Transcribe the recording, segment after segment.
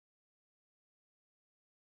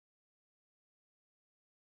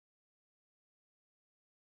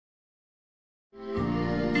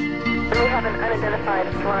have an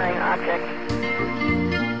unidentified flying object.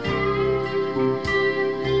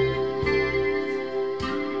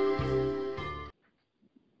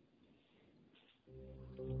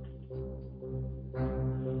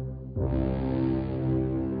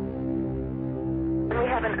 We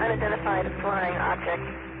have an unidentified flying object.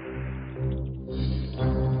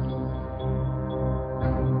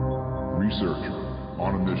 Researcher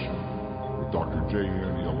on a mission with Dr. J.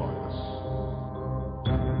 Andy Elias.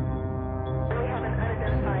 We have an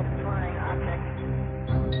unidentified flying object.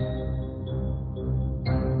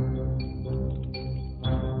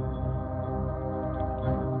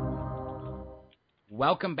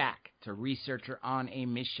 Welcome back to Researcher on a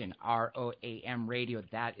Mission, ROAM Radio.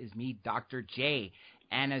 That is me, Dr. J.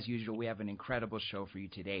 And as usual, we have an incredible show for you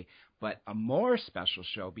today, but a more special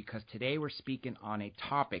show because today we're speaking on a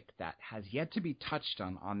topic that has yet to be touched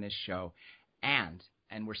on this show, and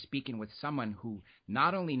we're speaking with someone who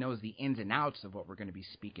not only knows the ins and outs of what we're going to be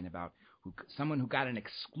speaking about, someone who got an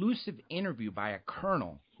exclusive interview by a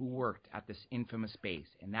colonel who worked at this infamous base,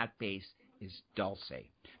 and that base is Dulce.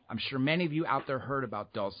 I'm sure many of you out there heard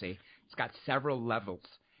about Dulce. It's got several levels,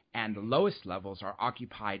 and the lowest levels are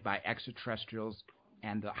occupied by extraterrestrials,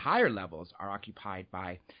 and the higher levels are occupied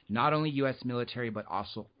by not only U.S. military, but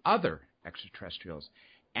also other extraterrestrials.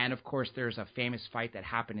 And, of course, there's a famous fight that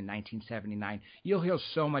happened in 1979. You'll hear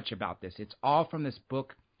so much about this. It's all from this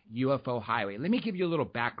book, UFO Highway. Let me give you a little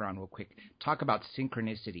background real quick. Talk about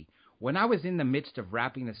synchronicity. When I was in the midst of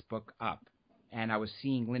wrapping this book up, and I was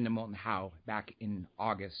seeing Linda Moulton Howe back in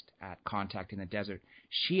August at Contact in the Desert,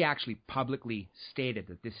 she actually publicly stated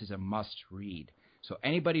that this is a must-read. So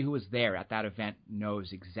anybody who was there at that event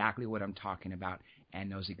knows exactly what I'm talking about and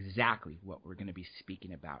knows exactly what we're going to be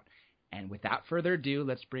speaking about. And without further ado,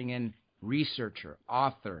 let's bring in researcher,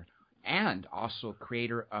 author, and also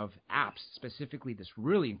creator of apps, specifically this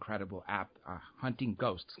really incredible app, hunting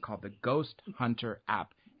ghosts, called the Ghost Hunter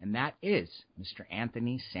app. And that is Mr.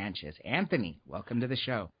 Anthony Sanchez. Anthony, welcome to the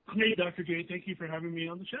show. Hey, Dr. J. Thank you for having me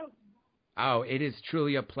on the show. Oh, it is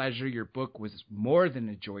truly a pleasure. Your book was more than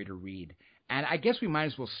a joy to read. And I guess we might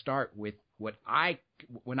as well start with when I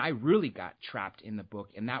really got trapped in the book,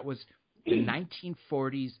 and that was the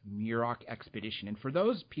 1940s Muroc expedition. And for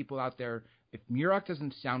those people out there, if Muroc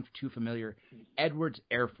doesn't sound too familiar, Edwards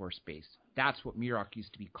Air Force Base. That's what Muroc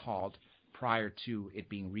used to be called prior to it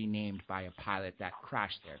being renamed by a pilot that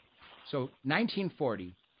crashed there. So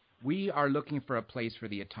 1940, we are looking for a place for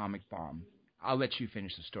the atomic bomb. I'll let you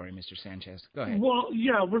finish the story, Mr. Sanchez. Go ahead. Well,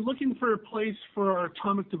 yeah, we're looking for a place for our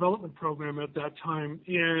atomic development program at that time,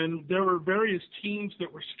 and there were various teams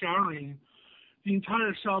that were scouring the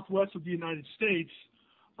entire southwest of the United States,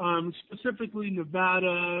 specifically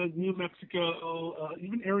Nevada, New Mexico,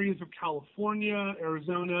 even areas of California,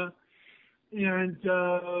 Arizona, and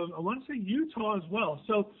I want to say Utah as well.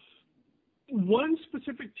 So one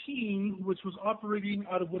specific team, which was operating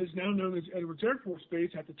out of what is now known as Edwards Air Force Base,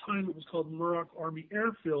 at the time it was called Muroc Army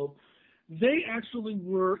Airfield, they actually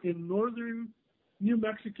were in northern New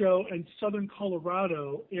Mexico and southern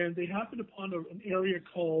Colorado, and they happened upon an area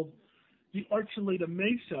called the Archuleta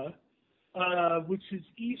Mesa, which is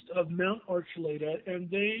east of Mount Archuleta, and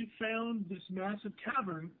they found this massive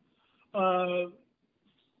cavern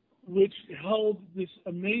which held this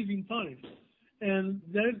amazing find. And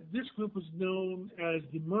this group was known as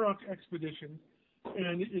the Muroc Expedition,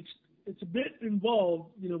 and it's a bit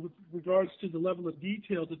involved, with regards to the level of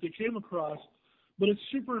detail that they came across, but it's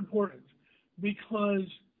super important because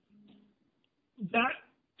that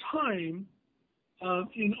time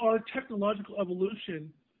in our technological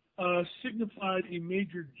evolution signified a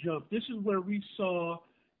major jump. This is where we saw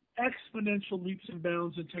exponential leaps and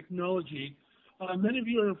bounds in technology. Many of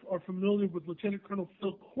you are familiar with Lieutenant Colonel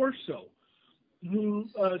Phil Corso, who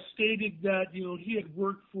stated that he had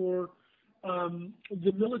worked for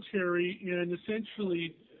the military and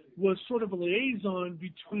essentially was sort of a liaison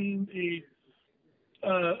between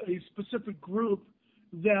a specific group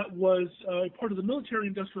that was part of the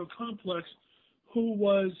military-industrial complex, who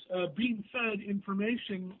was being fed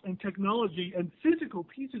information and technology and physical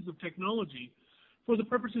pieces of technology for the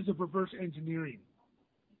purposes of reverse engineering.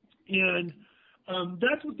 And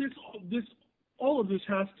that's what all of this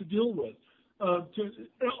has to deal with.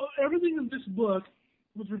 Everything in this book,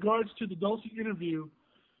 with regards to the Dulce interview,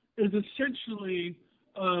 is essentially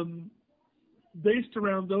based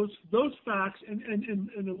around those facts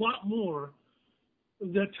and a lot more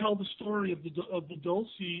that tell the story of the Dulce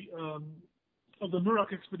of the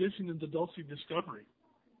Muroc expedition and the Dulce discovery.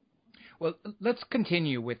 Well, let's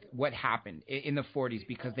continue with what happened in the 40s,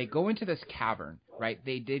 because they go into this cavern, right?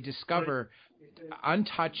 They discover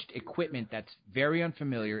untouched equipment that's very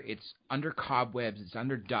unfamiliar. It's under cobwebs. It's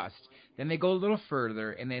under dust. Then they go a little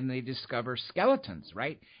further, and then they discover skeletons,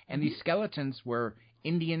 right? And these skeletons were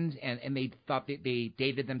Indians, and they thought that they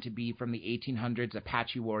dated them to be from the 1800s,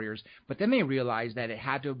 Apache warriors. But then they realized that it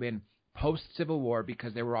had to have been post-Civil War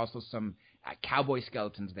because there were also some cowboy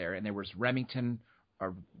skeletons there, and there was Remington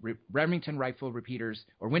rifle repeaters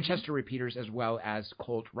or Winchester repeaters as well as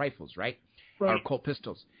Colt rifles, right? Or Colt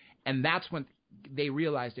pistols. And that's when they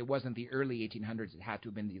realized it wasn't the early 1800s. It had to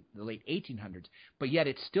have been the late 1800s. But yet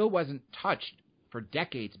it still wasn't touched for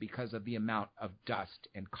decades because of the amount of dust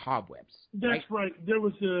and cobwebs. That's right. There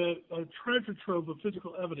was a treasure trove of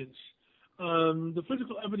physical evidence. The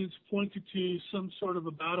physical evidence pointed to some sort of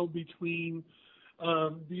a battle between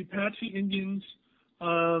the Apache Indians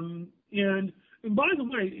and by the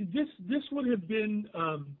way, this would have been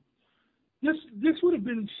this would have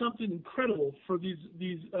been something incredible for these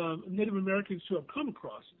Native Americans to have come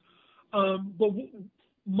across. But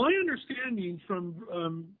my understanding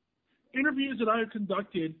from interviews that I have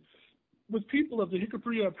conducted with people of the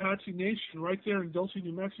Jicarilla Apache Nation right there in Dulce,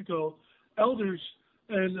 New Mexico, elders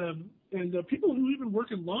and people who even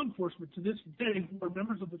work in law enforcement to this day who are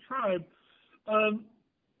members of the tribe.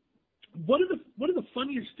 One of the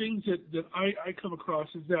funniest things that I come across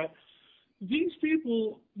is that these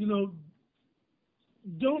people,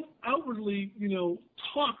 don't outwardly,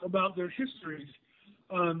 talk about their histories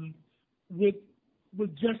with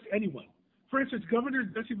just anyone. For instance, Governor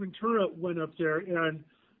Jesse Ventura went up there, and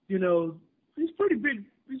he's pretty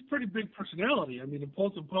big personality. I mean,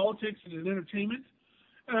 both in politics and in entertainment,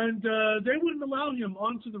 and they wouldn't allow him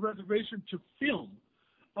onto the reservation to film.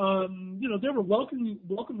 They were welcoming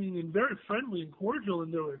and very friendly and cordial,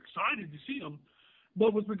 and they were excited to see him.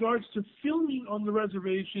 But with regards to filming on the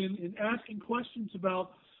reservation and asking questions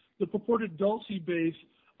about the purported Dulce base,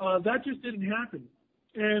 that just didn't happen.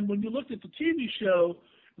 And when you looked at the TV show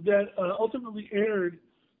that ultimately aired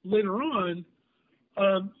later on,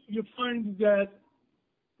 you find that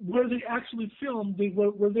where they actually filmed,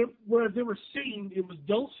 where they were saying it was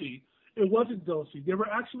Dulce, it wasn't Dulce. They were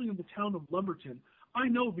actually in the town of Lumberton. I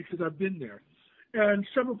know because I've been there. And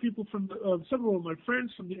several of my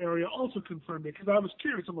friends from the area also confirmed it because I was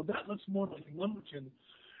curious. Well, that looks more like Lumberton,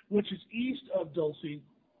 which is east of Dulce,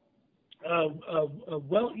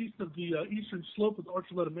 well east of the eastern slope of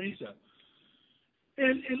Archuleta Mesa.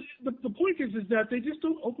 And the point is that they just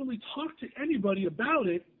don't openly talk to anybody about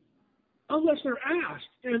it unless they're asked.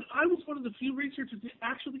 And I was one of the few researchers that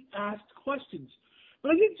actually asked questions.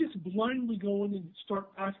 But I didn't just blindly go in and start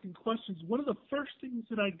asking questions. One of the first things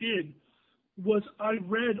that I did was I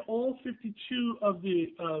read all 52 of the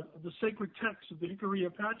sacred texts of the Jicarilla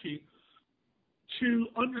Apache to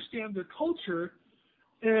understand their culture,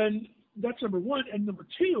 and that's number one. And number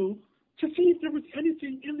two, to see if there was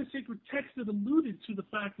anything in the sacred text that alluded to the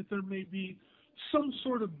fact that there may be some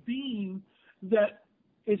sort of being that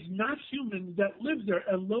is not human that lives there.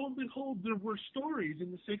 And lo and behold, there were stories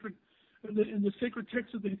in the sacred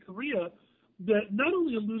text of the Jicarilla that not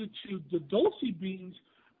only alluded to the Dulce beings,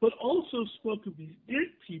 but also spoke of these Ant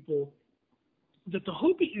people that the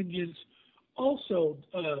Hopi Indians also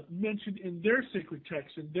mentioned in their sacred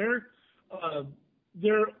texts and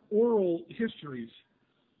their oral histories.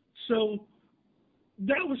 So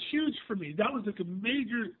that was huge for me. That was like a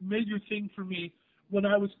major thing for me when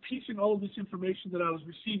I was piecing all of this information that I was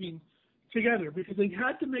receiving together, because they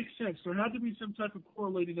had to make sense. There had to be some type of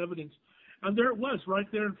correlating evidence. And there it was right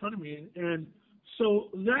there in front of me. And so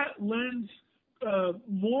that lends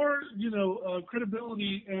more,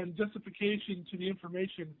 credibility and justification to the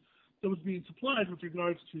information that was being supplied with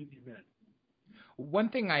regards to the event. One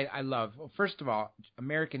thing I love, well, first of all,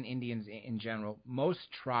 American Indians in general, most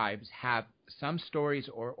tribes have some stories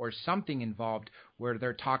or something involved where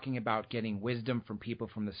they're talking about getting wisdom from people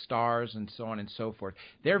from the stars and so on and so forth.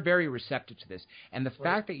 They're very receptive to this. And the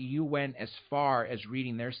fact that you went as far as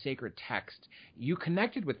reading their sacred text, you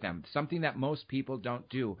connected with them, something that most people don't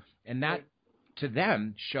do. And that, to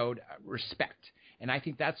them, showed respect. And I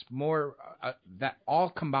think that's more that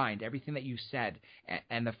all combined, everything that you said,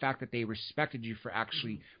 and the fact that they respected you for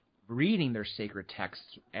actually reading their sacred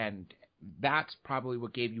texts, and that's probably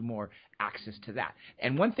what gave you more access to that.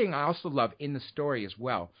 And one thing I also love in the story as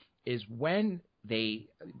well is when the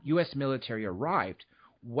U.S. military arrived,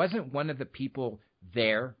 wasn't one of the people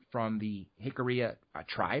there from the Jicarilla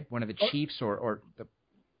tribe, one of the chiefs or the...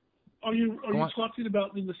 Are you talking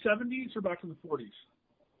about in the 70s or back in the 40s?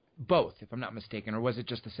 Both, if I'm not mistaken, or was it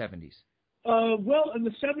just the 70s? Well, in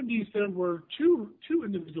the 70s, there were two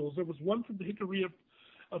individuals. There was one from the Jicarilla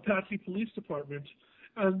Apache Police Department,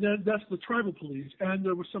 and then that's the tribal police, and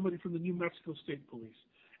there was somebody from the New Mexico State Police.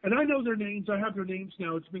 And I know their names. I have their names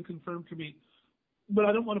now. It's been confirmed to me, but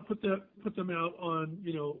I don't want to put them out on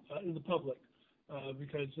in the public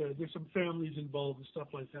because there's some families involved and stuff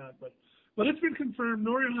like that. But it's been confirmed.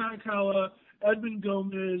 Norio Hayakawa, Edmund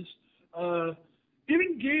Gomez,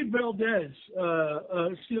 even Gabe Valdez,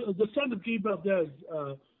 the son of Gabe Valdez,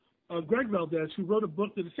 Greg Valdez, who wrote a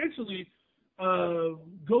book that essentially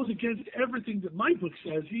goes against everything that my book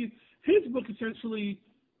says. His book essentially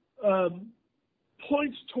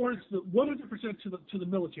points towards the 100% to the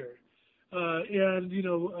military, and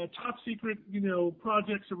top secret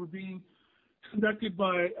projects that were being conducted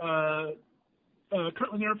by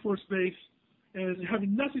Kirtland Air Force Base and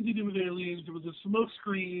having nothing to do with aliens. It was a smoke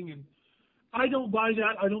screen, and I don't buy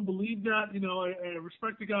that. I don't believe that. I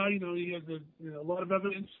respect the guy. He has a lot of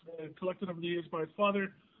evidence collected over the years by his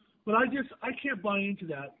father, but I can't buy into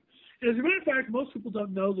that. As a matter of fact, most people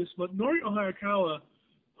don't know this, but Norio Hayakawa,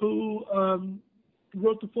 who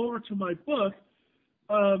wrote the foreword to my book,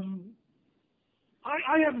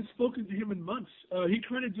 I haven't spoken to him in months. He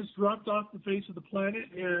kind of just dropped off the face of the planet,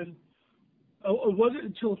 and it wasn't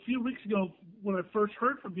until a few weeks ago when I first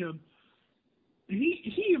heard from him.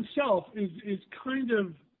 He himself is kind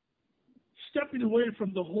of stepping away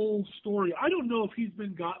from the whole story. I don't know if he's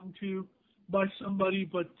been gotten to by somebody,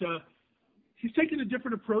 but he's taken a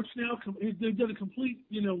different approach now. They've done a complete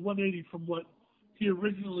 180 from what he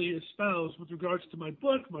originally espoused with regards to my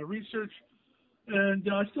book, my research. And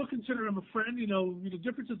I still consider him a friend. The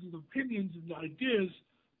differences of opinions and ideas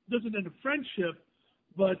doesn't end a friendship.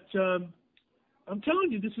 But I'm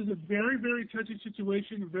telling you, this is a very, very touchy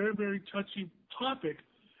situation, a very, very touchy topic,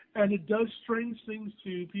 and it does strange things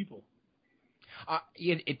to people.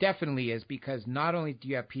 It definitely is, because not only do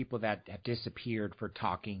you have people that have disappeared for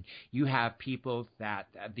talking, you have people that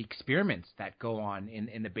the experiments that go on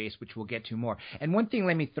in the base, which we'll get to more. And one thing,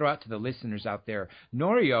 let me throw out to the listeners out there,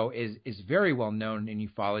 Norio is very well known in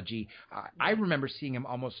ufology. I remember seeing him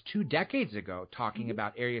almost 2 decades ago talking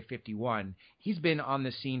about Area 51. He's been on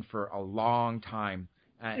the scene for a long time.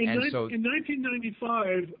 In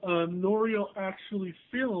 1995, Norio actually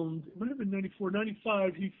filmed, it might have been 94,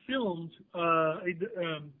 95, he filmed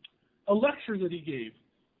a lecture that he gave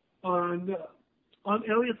on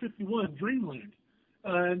Area 51, Dreamland.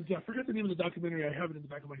 And I forget the name of the documentary, I have it in the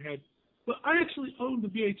back of my head. But I actually owned the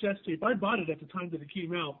VHS tape. I bought it at the time that it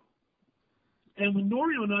came out. And when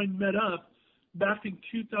Norio and I met up back in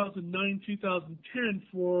 2009, 2010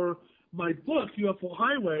 for my book, UFO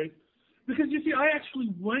Highway, because, you see, I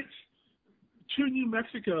actually went to New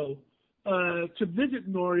Mexico to visit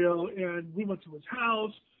Norio, and we went to his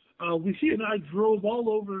house. He and I drove all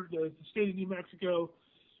over the state of New Mexico,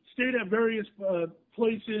 stayed at various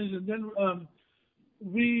places, and then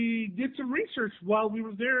we did some research while we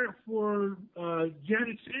were there for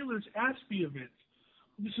Janet Saylor's ASPE event.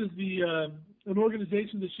 This is an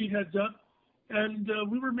organization that she heads up, and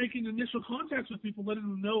we were making initial contacts with people, letting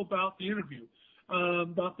them know about the interview.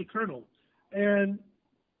 About the colonel. And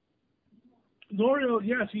Norio,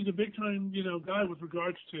 yes, he's a big-time, guy with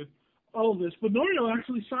regards to all of this. But Norio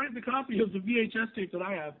actually signed the copy of the VHS tape that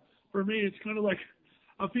I have. For me, it's kind of like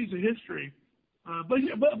a piece of history. But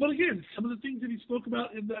again, some of the things that he spoke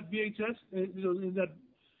about in that VHS, in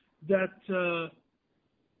that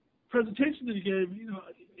presentation that he gave,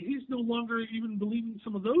 he's no longer even believing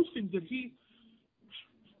some of those things that he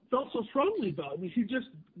felt so strongly about. I mean, he's just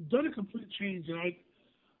done a complete change, and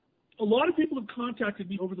a lot of people have contacted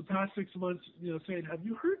me over the past 6 months, saying, "Have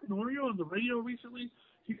you heard Norio on the radio recently?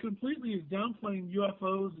 He completely is downplaying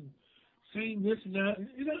UFOs and saying this and that."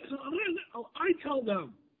 I tell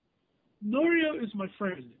them, Norio is my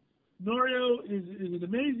friend. Norio is an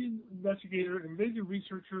amazing investigator, an amazing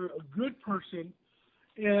researcher, a good person,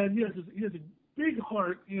 and he has a big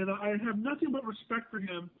heart, and I have nothing but respect for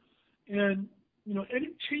him. And any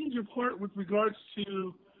change of heart with regards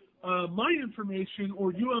to my information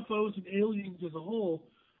or UFOs and aliens as a whole,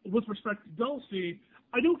 with respect to Dulce,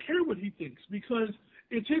 I don't care what he thinks, because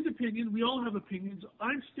it's his opinion. We all have opinions.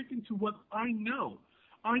 I'm sticking to what I know.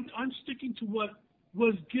 I'm sticking to what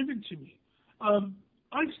was given to me.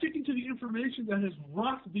 I'm sticking to the information that has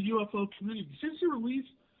rocked the UFO community. Since the release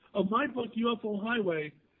of my book, UFO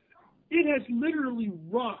Highway, it has literally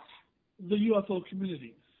rocked the UFO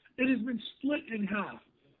community. It has been split in half.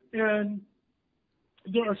 And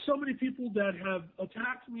there are so many people that have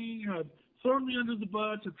attacked me, have thrown me under the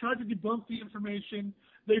bus, have tried to debunk the information.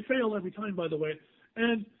 They fail every time, by the way.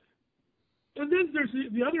 And then there's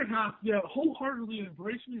the other half that wholeheartedly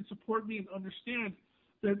embrace me and support me and understand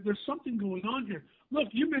that there's something going on here. Look,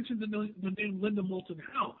 you mentioned the name Linda Moulton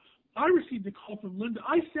Howe. I received a call from Linda.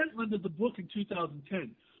 I sent Linda the book in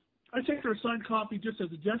 2010. I sent her a signed copy just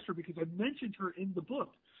as a gesture because I mentioned her in the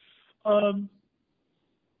book. And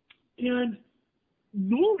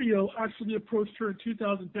Norio actually approached her in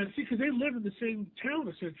 2010. See, because they live in the same town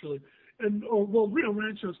essentially, Rio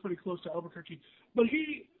Rancho is pretty close to Albuquerque. But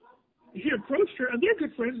he approached her, and they're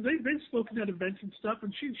good friends. They've spoken at events and stuff,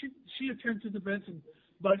 and she attends events and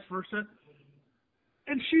vice versa.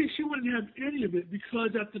 And she wouldn't have any of it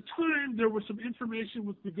because at the time there was some information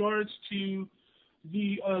with regards to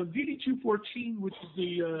the VD-214, which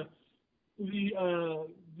is the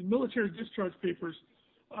military discharge papers.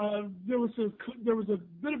 There was a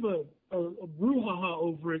bit of a brouhaha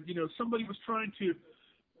over it. You know, somebody was trying to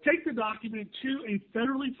take the document to a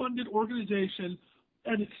federally funded organization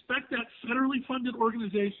and expect that federally funded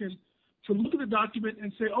organization to look at the document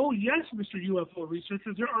and say, oh, yes, Mr. UFO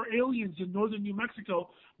researcher, there are aliens in northern New Mexico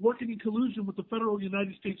working in collusion with the federal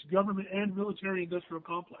United States government and military-industrial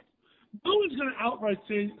complex. No one's going to outright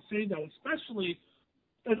say that, especially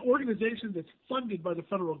an organization that's funded by the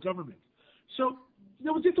federal government. So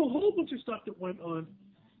there was just a whole bunch of stuff that went on.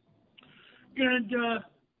 And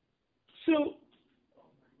so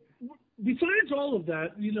besides all of that,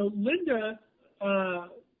 you know, Linda,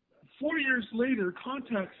 4 years later,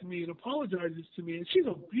 contacts me and apologizes to me. And she's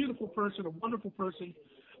a beautiful person, a wonderful person.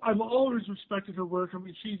 I've always respected her work. I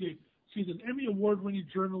mean, she's an Emmy Award-winning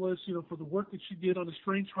journalist, you know, for the work that she did on A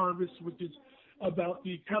Strange Harvest, which is about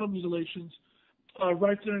the cattle mutilations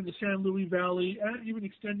right there in the San Luis Valley, and even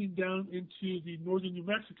extending down into the northern New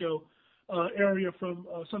Mexico area from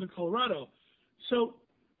southern Colorado. So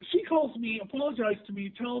she calls me, apologized to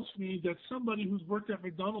me, tells me that somebody who's worked at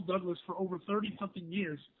McDonnell Douglas for over 30-something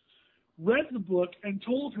years read the book and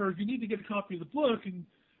told her, you need to get a copy of the book. And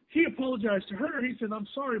he apologized to her. He said, I'm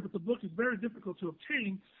sorry, but the book is very difficult to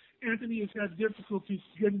obtain. Anthony has had difficulties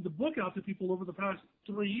getting the book out to people over the past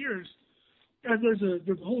 3 years. And there's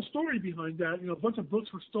a whole story behind that. You know, a bunch of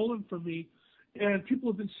books were stolen from me, and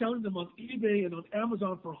people have been selling them on eBay and on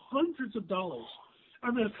Amazon for hundreds of dollars.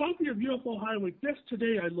 I mean, a copy of UFO Highway, just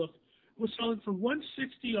today I looked, was selling for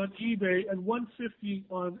 $160 on eBay and $150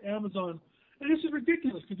 on Amazon. And this is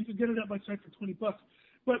ridiculous because you can get it at my site for $20.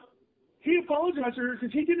 But he apologized to her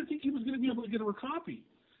because he didn't think he was going to be able to get her a copy.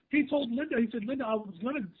 He told Linda, he said, Linda, I was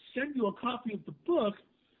going to send you a copy of the book,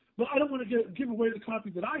 but I don't want to give away the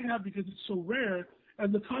copy that I have because it's so rare,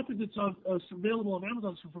 and the copy that's available on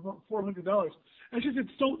Amazon is for $400. And she said,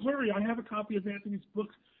 don't worry, I have a copy of Anthony's book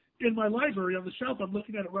in my library on the shelf. I'm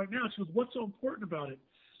looking at it right now. She goes, what's so important about it?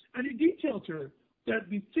 And he detailed to her that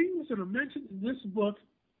the things that are mentioned in this book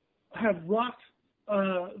have rocked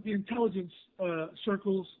the intelligence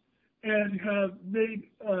circles and have made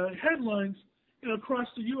headlines, you know, across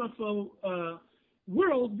the UFO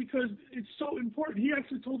world because it's so important. He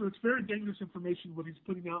actually told her it's very dangerous information what he's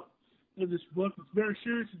putting out in this book. It's very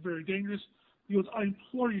serious. It's very dangerous. He goes, I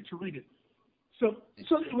implore you to read it. So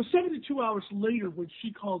it was 72 hours later when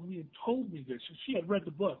she called me and told me this, and she had read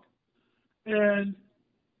the book. And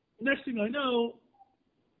next thing I know,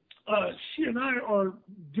 she and I are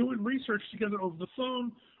doing research together over the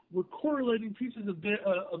phone. We're correlating pieces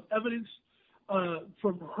of evidence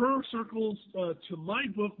from her circles to my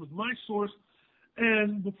book with my source.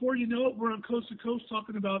 And before you know it, we're on coast to coast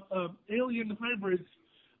talking about alien hybrids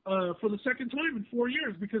for the second time in 3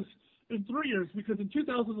 years, because in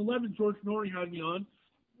 2011 George Norrie had me on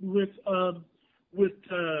with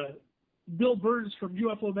Bill Burns from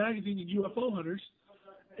UFO Magazine and UFO Hunters,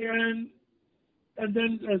 and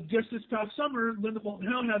then just this past summer Linda Moulton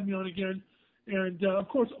Howe had me on again, and of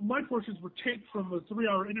course my portions were taped from a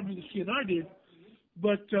 3-hour interview that she and I did.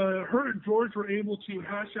 But her and George were able to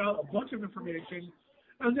hash out a bunch of information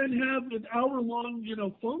and then have an hour-long, you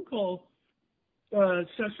know, phone call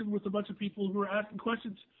session with a bunch of people who were asking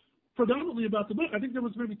questions predominantly about the book. I think there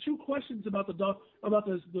was maybe 2 questions about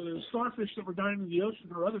the starfish that were dying in the ocean,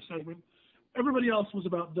 her other segment. Everybody else was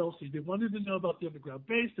about Dulce. They wanted to know about the underground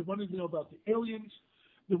base. They wanted to know about the aliens.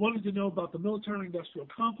 They wanted to know about the military-industrial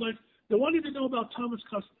complex. They wanted to know about Thomas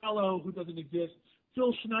Costello, who doesn't exist,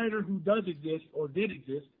 Phil Schneider, who does exist or did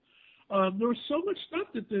exist. There was so much stuff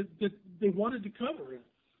that they wanted to cover.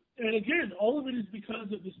 And again, all of it is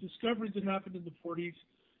because of this discovery that happened in the 40s,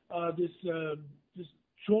 this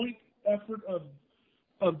joint effort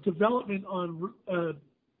of development on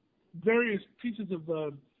various pieces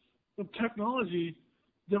of technology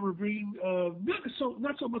that were being not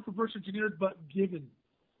so much reverse engineered, but given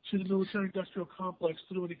to the military-industrial complex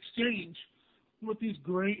through an exchange with these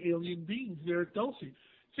gray alien beings there at Dulce.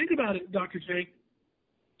 Think about it, Dr. J.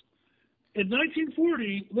 In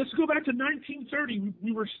 1940, let's go back to 1930.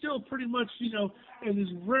 We were still pretty much, in these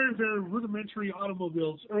very, very rudimentary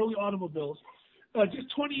automobiles, early automobiles. Just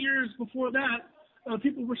 20 years before that,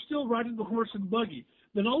 people were still riding the horse and buggy.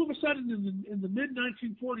 Then all of a sudden, in the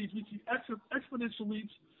mid-1940s, we see exponential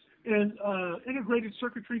leaps in integrated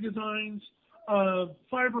circuitry designs,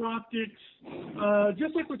 fiber optics,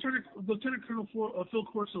 just like Lieutenant Colonel Phil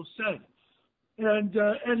Corso said. And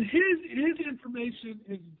his information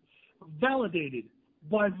is validated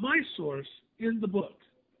by my source in the book.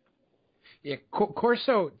 Yeah,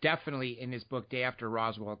 Corso definitely in his book Day After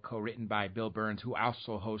Roswell, co-written by Bill Burns, who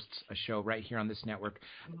also hosts a show right here on this network.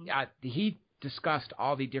 He discussed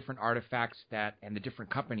all the different artifacts and the different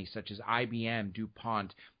companies such as IBM,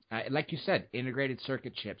 DuPont, like you said, integrated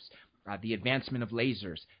circuit chips, the advancement of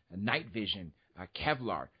lasers, night vision,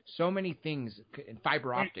 Kevlar, so many things, and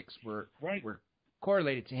fiber optics were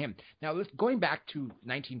correlated to him. Now, going back to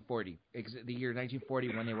 1940, the year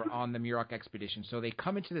 1940 when they were on the Muroc expedition. So they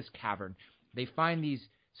come into this cavern, they find these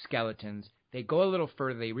skeletons, they go a little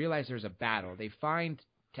further, they realize there's a battle, they find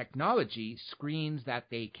technology, screens that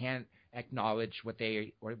they can't acknowledge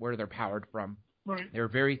where they're powered from. Right. They're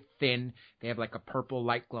very thin, they have like a purple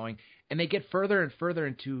light glowing, and they get further and further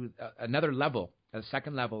into another level, a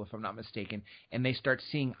second level if I'm not mistaken, and they start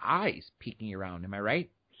seeing eyes peeking around. Am I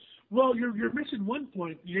right? Well, you're missing one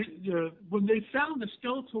point. When they found the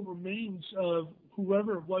skeletal remains of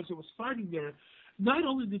whoever it was that was fighting there, not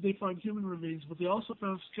only did they find human remains, but they also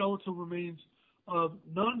found skeletal remains of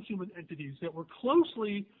non-human entities that were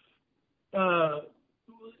closely,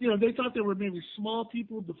 they thought they were maybe small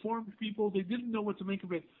people, deformed people. They didn't know what to make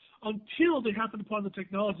of it until they happened upon the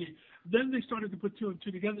technology. Then they started to put two and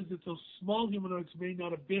two together that those small humanoids may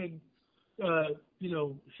not have been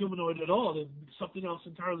humanoid at all. There's something else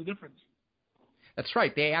entirely different. That's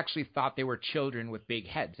right. They actually thought they were children with big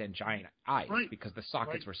heads and giant eyes because the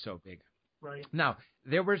sockets were so big. Right. Now,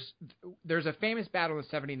 there's a famous battle in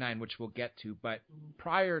 79, which we'll get to, but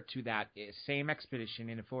prior to that, same expedition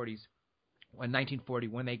in the 40s, in 1940,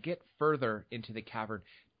 when they get further into the cavern,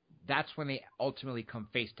 that's when they ultimately come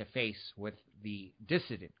face to face with the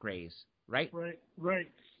dissident Greys, right?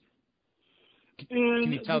 Right.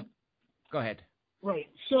 Can you tell? Go ahead. Right.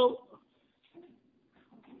 So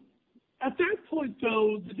at that point,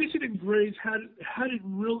 though, the dissident Greys hadn't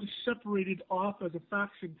really separated off as a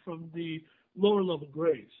faction from the lower level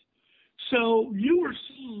Greys. So they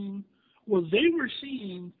were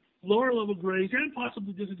seeing lower level Greys and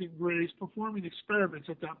possibly dissident Greys performing experiments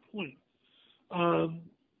at that point.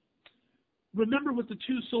 Remember with the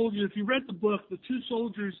two soldiers, if you read the book, the two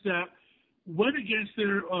soldiers that went against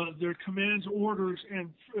their command's orders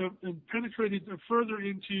and penetrated further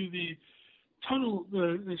into the tunnel,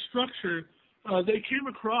 the structure, they came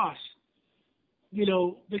across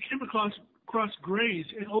Greys,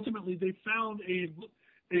 and ultimately they found a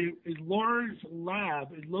large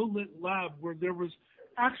lab, a low-lit lab, where there was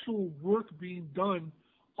actual work being done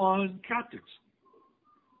on captives.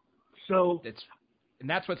 So and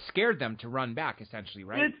that's what scared them to run back, essentially,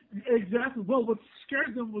 right? Exactly. Well, what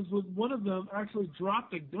scared them was when one of them actually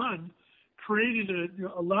dropped a gun, created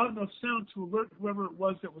a loud enough sound to alert whoever it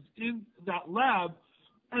was that was in that lab,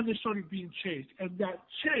 and they started being chased. And that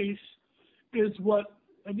chase is what,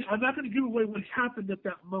 and I'm not going to give away what happened at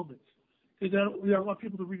that moment, because I want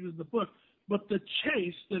people to read it in the book, but the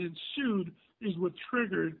chase that ensued is what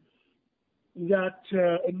triggered that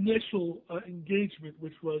initial engagement,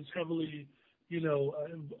 which was heavily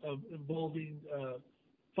involving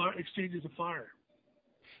exchanges of fire.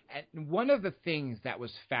 And one of the things that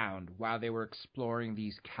was found while they were exploring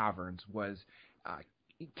these caverns was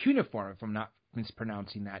cuneiform, if I'm not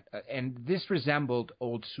mispronouncing that, and this resembled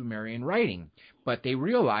old Sumerian writing, but they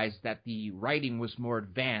realized that the writing was more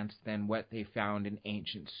advanced than what they found in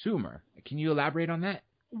ancient Sumer. Can you elaborate on that?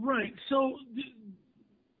 Right. So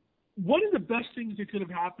one of the best things that could have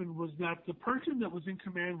happened was that the person that was in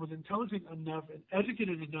command was intelligent enough and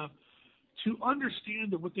educated enough to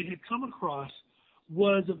understand that what they had come across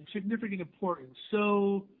was of significant importance.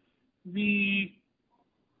 So the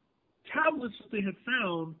tablets that they had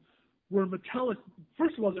found were metallic.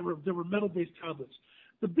 First of all, they were metal-based tablets.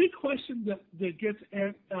 The big question that gets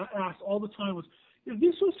asked all the time was, if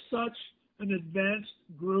this was such an advanced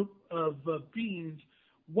group of beings,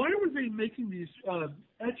 why were they making these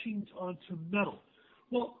etchings onto metal?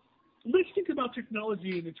 Well, let's think about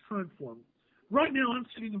technology in its current form. Right now, I'm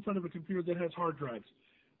sitting in front of a computer that has hard drives.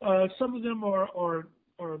 Some of them are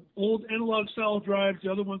old analog-style drives.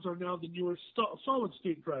 The other ones are now the newer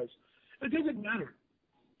solid-state drives. It doesn't matter.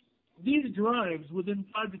 These drives, within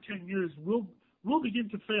 5 to 10 years, will begin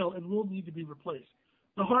to fail and will need to be replaced.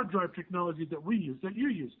 the hard drive technology that we use, that you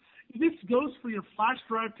use. This goes for your flash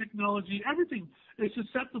drive technology. Everything is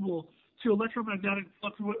susceptible to electromagnetic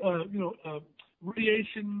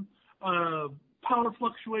radiation, power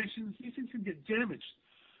fluctuations. These things can get damaged.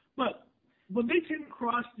 But when they came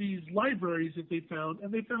across these libraries that they found,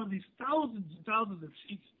 and they found these thousands and thousands of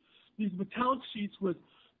sheets, these metallic sheets with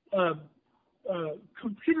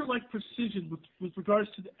computer-like precision with regards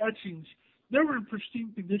to the etchings, they were in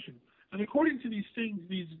pristine condition. And according to these things,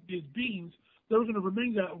 these beings, they were going to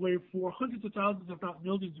remain that way for hundreds of thousands, if not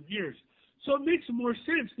millions of years. So it makes more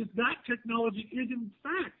sense that technology is, in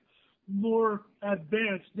fact, more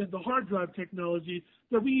advanced than the hard drive technology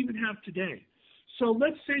that we even have today. So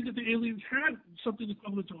let's say that the aliens had something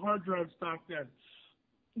equivalent to hard drives back then.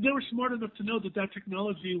 They were smart enough to know that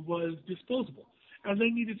technology was disposable, and they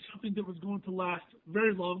needed something that was going to last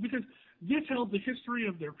very long, because this held the history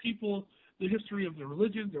of their people, the history of their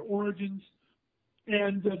religion, their origins,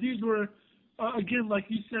 and these were, again, like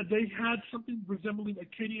you said, they had something resembling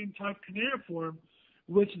Akkadian-type cuneiform,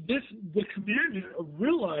 which the commander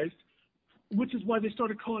realized, which is why they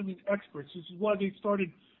started calling in experts. This is why they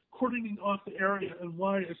started cordoning off the area, and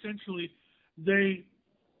why essentially they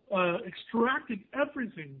extracted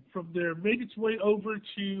everything from there, made its way over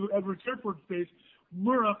to Everett Air Force Base,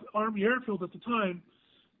 Muroc Army Airfield at the time,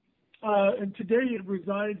 and today it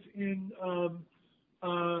resides in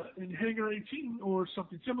Hangar 18, or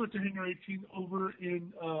something similar to Hangar 18 over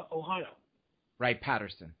in Ohio.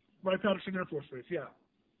 Wright-Patterson. Wright-Patterson Air Force Base, yeah.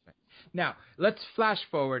 Now, let's flash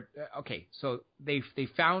forward. Okay, so they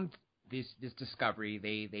found this discovery.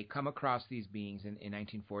 They come across these beings in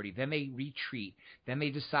 1940. Then they retreat. Then they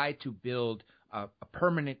decide to build a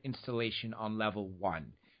permanent installation on level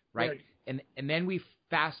 1, right? And then we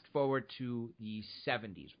fast forward to the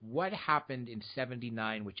 70s. What happened in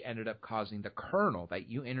 79, which ended up causing the colonel that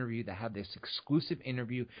you interviewed, that had this exclusive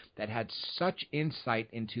interview, that had such insight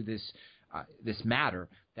into this matter,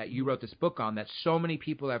 that you wrote this book on, that so many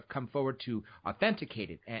people have come forward to authenticate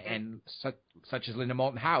it, and such as Linda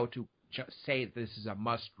Moulton Howe to say this is a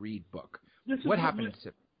must-read book. What happened?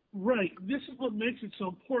 Right. This is what makes it so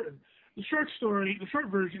important. The short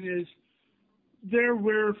version is, there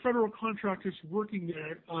were federal contractors working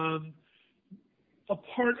there, a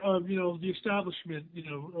part of the establishment,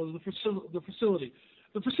 the facility.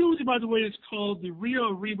 The facility, by the way, is called the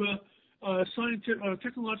Rio Arriba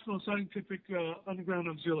Technological and Scientific Underground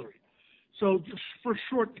Auxiliary. So just for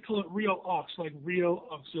short, they call it Rio Aux, like Rio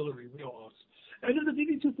Auxiliary, Rio Aux. And in the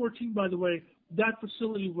DD-214, by the way, that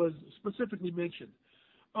facility was specifically mentioned.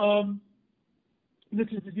 This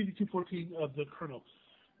is the DD-214 of the colonel.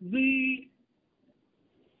 The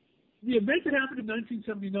event that happened in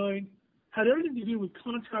 1979 had everything to do with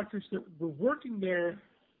contractors that were working there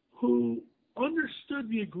who understood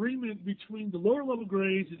the agreement between the lower-level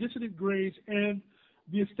grades, the dissident grades, and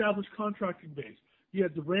the established contracting base. You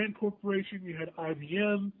had the RAND Corporation, you had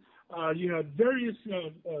IBM, you had various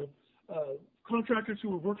contractors who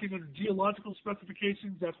were working under geological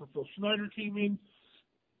specifications. That's where Phil Schneider came in.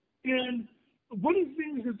 And one of the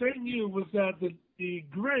things that they knew was that the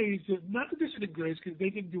grades, not the dissident grades, because they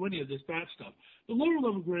didn't do any of this bad stuff, the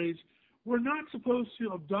lower-level grades were not supposed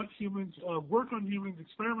to abduct humans, work on humans,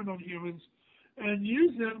 experiment on humans, and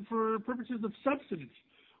use them for purposes of subsistence.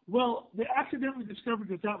 Well, they accidentally discovered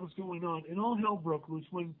that was going on, and all hell broke loose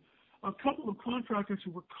when a couple of contractors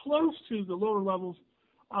who were close to the lower levels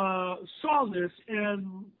saw this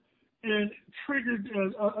and triggered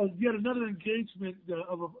yet another engagement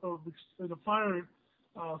of a fire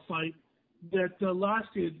fight that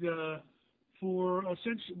lasted for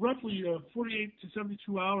essentially roughly 48 to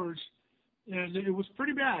 72 hours, and it was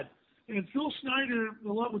pretty bad. And Phil Schneider,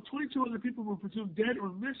 along with 22 other people, were presumed dead or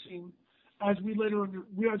missing. As we later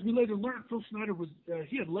learned, Phil Schneider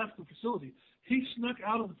he had left the facility. He snuck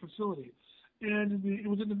out of the facility, and it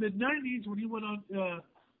was in the mid-90s when he went on.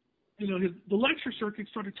 The lecture circuit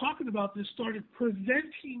started talking about this, started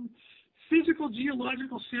presenting physical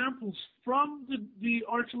geological samples from the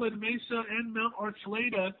Archuleta Mesa and Mount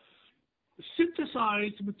Archuleta,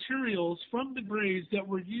 synthesized materials from the grades that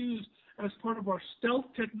were used as part of our stealth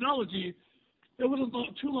technology. It wasn't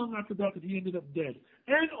too long after that he ended up dead.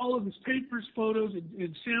 And all of his papers, photos,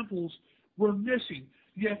 and samples were missing.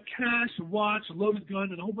 You had cash, a watch, a loaded gun,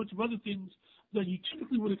 and a whole bunch of other things that you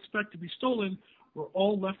typically would expect to be stolen were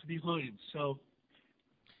all left behind. So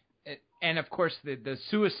And of course, the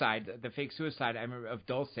suicide, the fake suicide, I remember of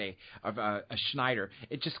Dulce, of Schneider,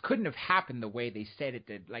 it just couldn't have happened the way they said it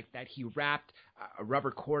did. Like that, he wrapped a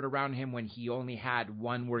rubber cord around him when he only had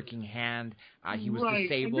one working hand. He was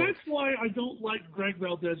disabled. And that's why I don't like Greg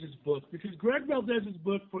Valdez's book, because Greg Valdez's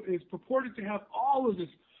book is purported to have all of this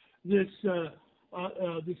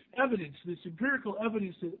evidence, this empirical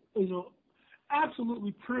evidence that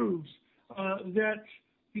absolutely proves that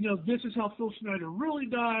this is how Phil Schneider really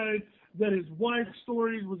died, that his wife's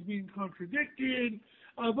story was being contradicted.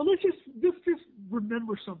 But let's just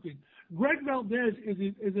remember something. Greg Valdez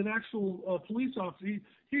is an actual police officer.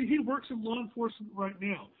 He works in law enforcement right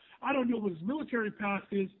now. I don't know what his military past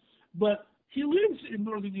is, but he lives in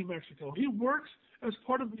northern New Mexico. He works as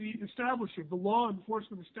part of the establishment, the law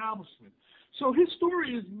enforcement establishment. So his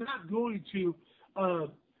story is not going to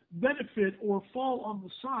benefit or fall on the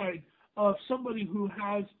side of somebody who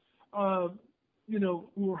has,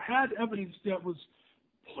 who had evidence that was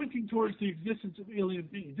pointing towards the existence of alien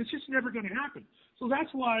beings. It's just never going to happen. So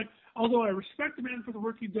that's why, although I respect the man for the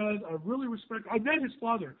work he does, I met his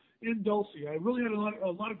father in Dulce. I really had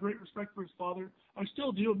a lot of great respect for his father. I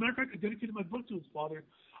still do. As a matter of fact, I dedicated my book to his father.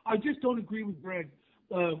 I just don't agree with Greg.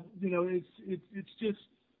 It's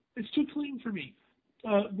too clean for me.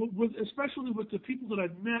 Especially with the people that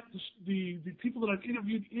I've met, the people that I've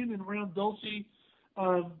interviewed in and around Dulce,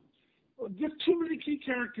 just too many key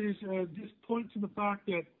characters just point to the fact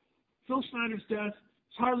that Phil Schneider's death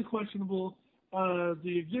is highly questionable.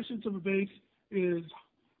 The existence of a base is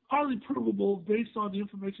highly provable based on the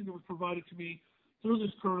information that was provided to me through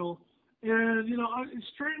this colonel. And, it's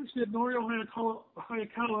strange that Norio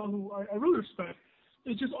Hayakawa, who I really respect,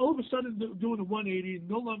 is just all of a sudden doing a 180 and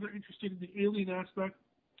no longer interested in the alien aspect.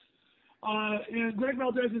 And Greg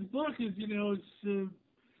Valdez's book is,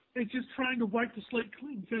 it's just trying to wipe the slate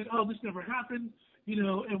clean, saying, oh, this never happened,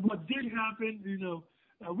 and what did happen,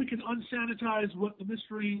 we can unsanitize what the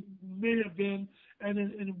mystery may have been,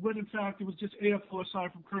 and when in fact it was just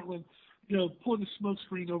AFOSI from Kirtland, pulling the smoke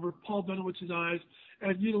screen over Paul Benowitz's eyes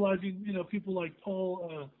and utilizing, people like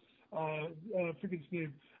Paul, forget his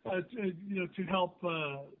name, to help,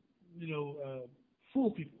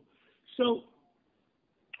 fool people. So,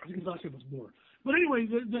 I think his last name was Moore. But anyway,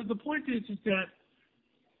 the point is that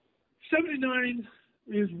 79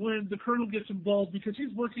 is when the colonel gets involved because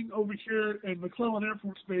he's working over here at McClellan Air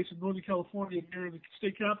Force Base in Northern California near the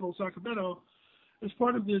state capital, Sacramento, as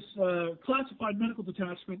part of this classified medical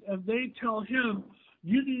detachment, and they tell him,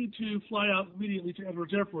 you need to fly out immediately to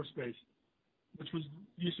Edwards Air Force Base, which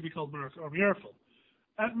used to be called Muroc Army Airfield.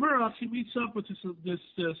 At Muroc, he meets up with this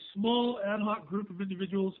small ad hoc group of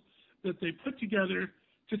individuals that they put together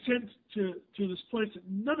to send to this place that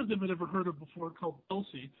none of them had ever heard of before called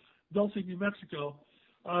Dulce, New Mexico.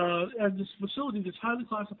 And this facility, this highly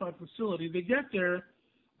classified facility, they get there,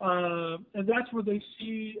 and that's where they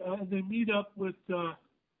see and they meet up with a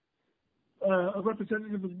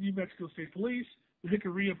representative of the New Mexico State Police, the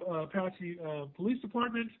Hickory Apache Police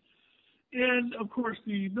Department, and of course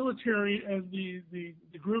the military and the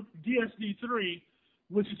group DSD-3,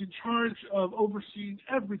 which is in charge of overseeing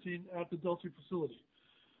everything at the Dulce facility.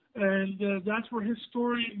 And that's where his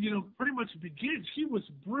story, pretty much begins. He was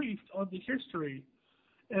briefed on the history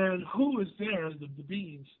and who was there, the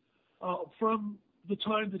beings, from the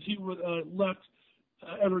time that he left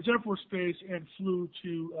Edwards Air Force Base and flew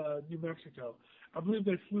to New Mexico. I believe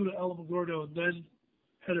they flew to Alamogordo and then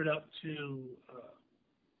headed up to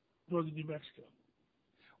northern New Mexico.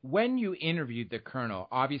 When you interviewed the colonel,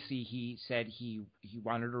 obviously he said he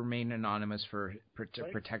wanted to remain anonymous to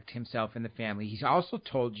protect himself and the family. He's also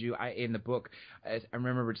told you in the book, I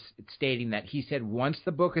remember stating that he said once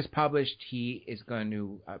the book is published, he is going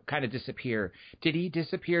to kind of disappear. Did he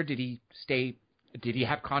disappear? Did he stay? Did he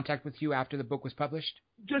have contact with you after the book was published?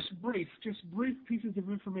 Just brief pieces of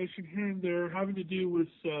information here and there having to do with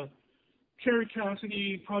Kerry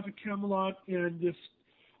Cassidy, Project Camelot, and this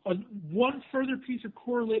one further piece of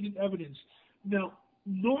correlating evidence. Now,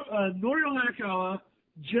 Norio Hayakawa,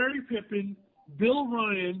 Jerry Pippin, Bill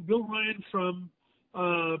Ryan from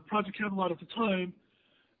Project Camelot at the time,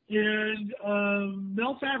 and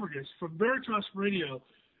Mel Fabregas from Veritas Radio.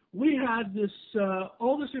 We had this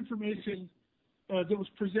all this information that was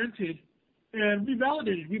presented, and we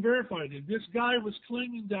validated, we verified it. This guy was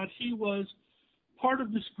claiming that he was part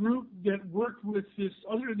of this group that worked with this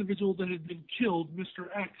other individual that had been killed, Mr.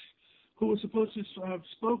 X, who was supposed to have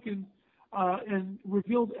spoken and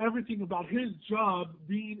revealed everything about his job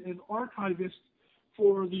being an archivist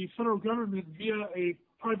for the federal government via a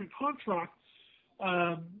private contract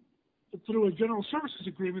through a general services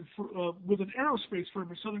agreement with an aerospace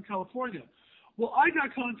firm in Southern California. Well, I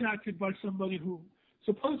got contacted by somebody who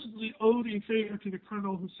supposedly owed a favor to the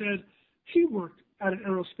colonel, who said he worked at an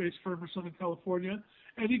aerospace firm in Southern California,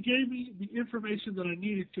 and he gave me the information that I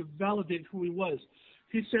needed to validate who he was.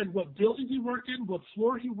 He said what building he worked in, what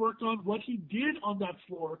floor he worked on, what he did on that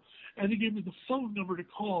floor, and he gave me the phone number to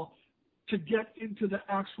call to get into the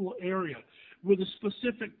actual area with a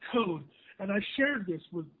specific code. And I shared this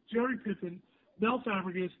with Jerry Pippin, Mel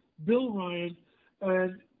Fabregas, Bill Ryan,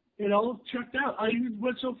 and it all checked out. I even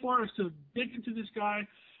went so far as to dig into this guy,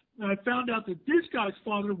 and I found out that this guy's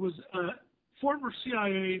father was a former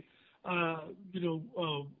CIA,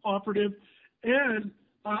 operative, and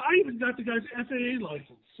I even got the guy's FAA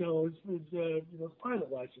license, so his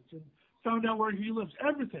pilot license, and found out where he lives,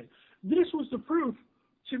 everything. This was the proof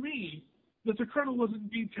to me that the colonel was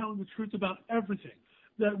indeed telling the truth about everything.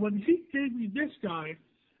 That when he gave me this guy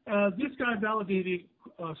validated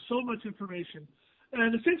so much information.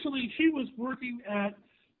 And essentially, he was working at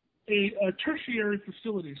a tertiary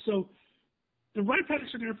facility. So the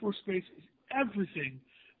Wright-Patterson Air Force Base is everything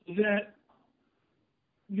that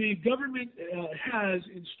the government has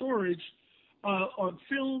in storage on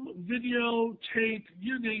film, video, tape,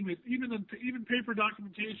 you name it, even paper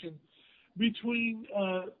documentation between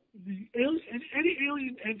any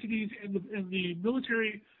alien entities in the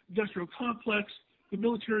military-industrial complex, the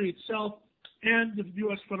military itself, and the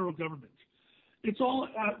U.S. federal government. It's all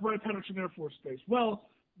at Wright-Patterson Air Force Base. Well,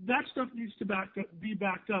 that stuff needs to be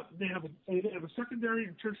backed up. They have a secondary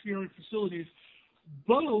and tertiary facilities.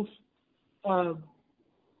 Both aerospace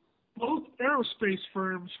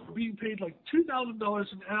firms are being paid like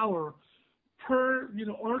 $2,000 an hour per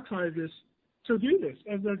archivist to do this,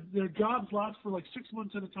 and their jobs last for like 6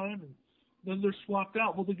 months at a time, and then they're swapped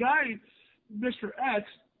out. Well, the guy, Mr. X,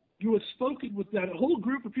 who had spoken with that whole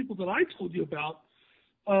group of people that I told you about,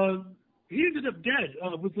 he ended up dead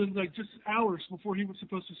within like just hours before he was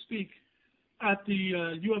supposed to speak at the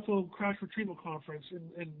UFO crash retrieval conference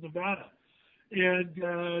in Nevada. And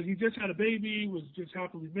he just had a baby, was just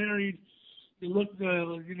happily married. He looked,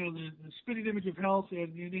 the spitting image of health,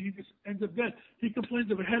 and he just ends up dead. He complains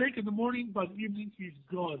of a headache in the morning, by the evening he's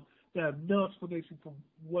gone. They have no explanation for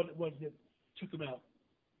what it was that took him out.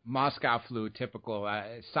 Moscow flu, typical.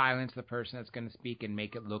 Silence the person that's going to speak and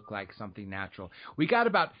make it look like something natural. We got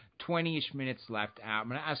about 20-ish minutes left. I'm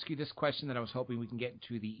going to ask you this question that I was hoping we can get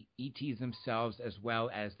into the ETs themselves as well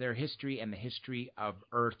as their history and the history of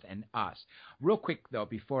Earth and us. Real quick, though,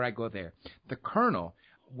 before I go there, the Colonel,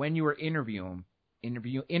 when you were interviewing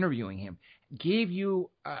him, gave you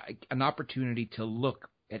an opportunity to look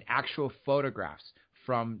at actual photographs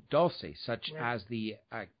from Dulce, such as the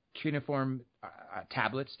cuneiform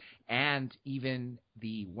tablets and even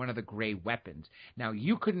one of the gray weapons. Now,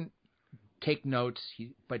 you couldn't take notes,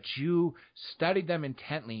 but you studied them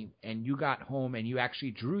intently, and you got home and you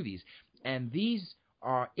actually drew these. And these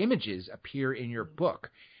images appear in your book.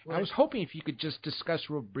 Right. I was hoping if you could just discuss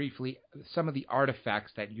real briefly some of the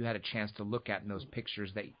artifacts that you had a chance to look at in those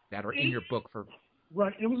pictures that are in your book.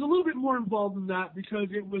 Right. It was a little bit more involved than that because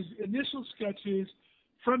it was initial sketches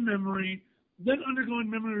from memory, then undergoing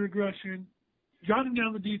memory regression, jotting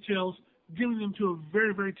down the details, giving them to a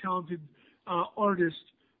very, very talented artist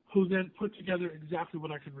who then put together exactly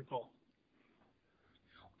what I can recall.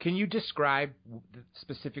 Can you describe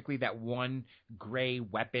specifically that one gray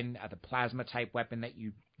weapon, the plasma-type weapon that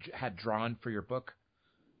you had drawn for your book?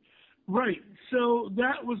 Right. So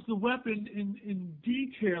that was the weapon in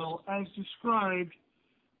detail as described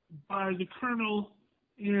by the Colonel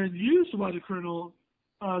and used by the Colonel.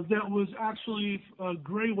 That was actually a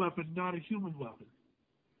gray weapon, not a human weapon.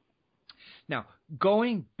 Now,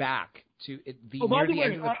 going back to by the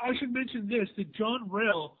way, I should mention this, that John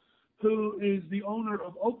Rail, who is the owner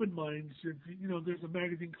of Open Minds, there's a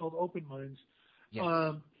magazine called Open Minds.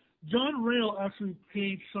 Yes. John Rail actually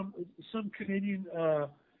paid some Canadian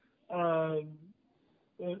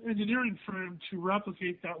engineering firm to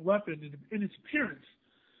replicate that weapon in its appearance.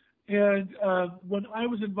 And when I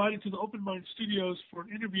was invited to the Open Mind Studios for an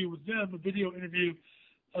interview with them, a video interview,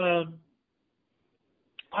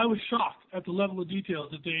 I was shocked at the level of detail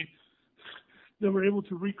that they were able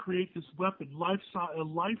to recreate this weapon, a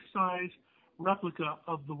life-size replica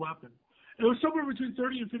of the weapon. It was somewhere between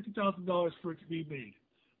 $30,000 and $50,000 for it to be made.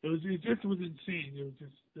 It just was insane. It was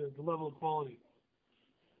just the level of quality.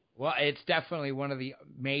 Well, it's definitely one of the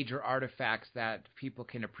major artifacts that people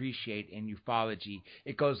can appreciate in ufology.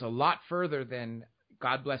 It goes a lot further than,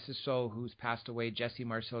 God bless his soul, who's passed away, Jesse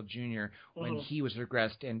Marcel Jr., when he was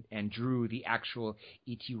regressed and drew the actual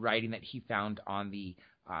ET writing that he found on the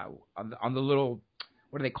little,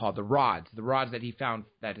 what are they called? The rods that he found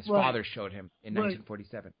that his father showed him in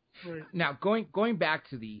 1947. Right. Now, going back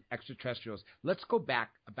to the extraterrestrials, let's go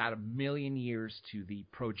back about 1 million years to the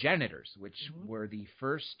progenitors, which were the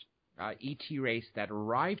first ET race that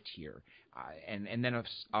arrived here, and then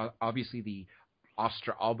obviously the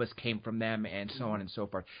Australbus came from them, and so on and so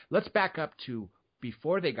forth. Let's back up to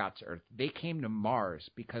before they got to Earth. They came to Mars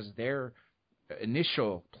because their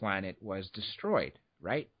initial planet was destroyed,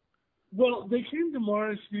 right? Well, they came to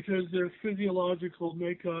Mars because their physiological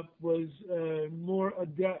makeup was more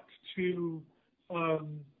adept to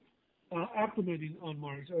acclimating on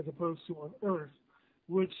Mars as opposed to on Earth,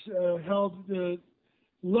 which held the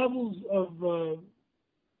levels of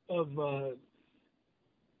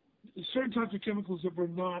certain types of chemicals that were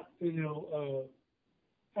not,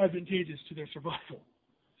 advantageous to their survival.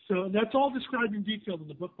 So that's all described in detail in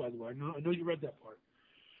the book, by the way. I know you read that part.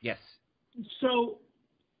 Yes. So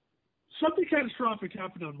something catastrophic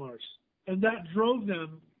happened on Mars, and that drove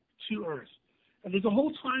them to Earth. And there's a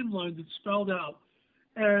whole timeline that's spelled out.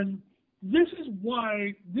 And this is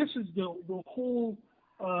why, this is the whole,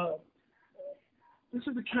 this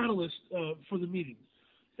is the catalyst for the meeting.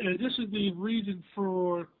 And this is the reason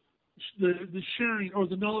for the sharing or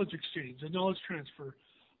the knowledge exchange, the knowledge transfer.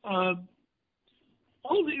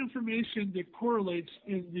 All the information that correlates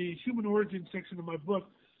in the human origin section of my book,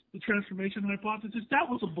 The Transformation Hypothesis, that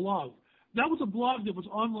was a blog. That was a blog that was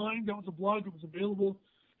online. That was a blog that was available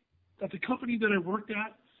at the company that I worked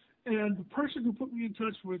at. And the person who put me in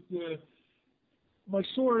touch with my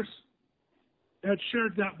source had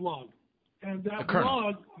shared that blog. And that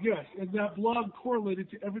blog, yes, and that blog correlated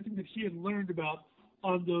to everything that he had learned about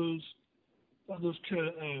on those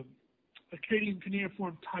Akkadian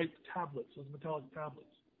cuneiform type tablets, those metallic tablets.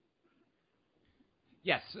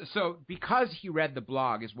 Yes, so because he read the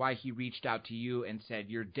blog is why he reached out to you and said,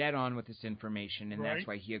 you're dead on with this information, and that's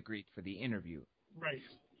why he agreed for the interview. Right.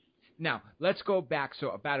 Now, let's go back.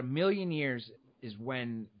 So about 1 million years is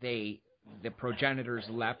when the progenitors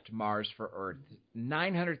left Mars for Earth.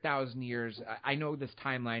 900,000 years, I know this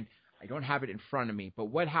timeline, I don't have it in front of me, but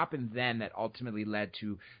what happened then that ultimately led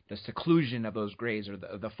to the seclusion of those grays, or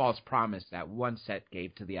the false promise that one set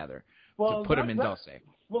gave to the other, to put them in Dulce?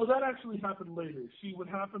 Well, that actually happened later. See, what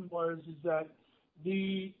happened was that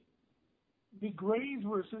the grays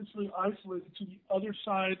were essentially isolated to the other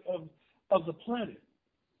side of the planet.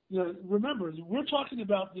 Remember, we're talking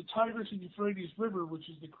about the Tigris and Euphrates River, which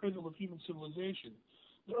is the cradle of human civilization,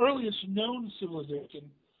 the earliest known civilization.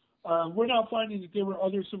 We're now finding that there were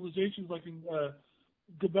other civilizations like in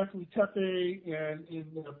Göbekli Tepe and in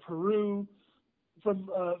Peru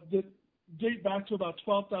that date back to about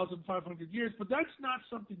 12,500 years, but that's not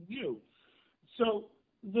something new. So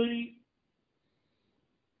the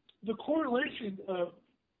correlation,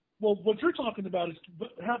 what you're talking about is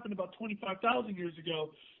happened about 25,000 years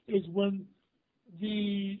ago, is when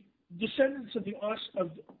the descendants of the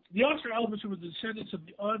Australbus, who were the descendants of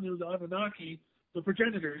the Anu, the Anunnaki, the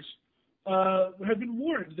progenitors, have been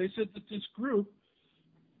warned. They said that this group,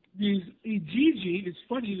 these Igigi, it's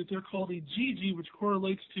funny that they're called Igigi, which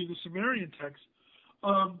correlates to the Sumerian text,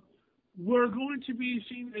 were going to be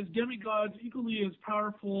seen as demigods equally as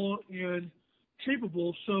powerful and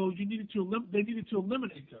capable, so they needed to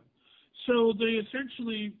eliminate them. So they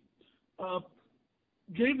essentially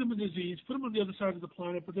gave them a disease, put them on the other side of the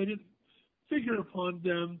planet, but they didn't figure upon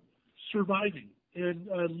them surviving and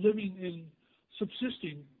living and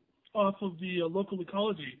subsisting off of the local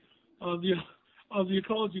ecology, of the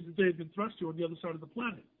ecology that they had been thrust to on the other side of the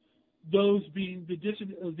planet. Those being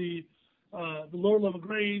the lower level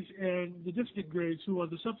grays and the distant grays, who are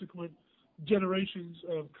the subsequent generations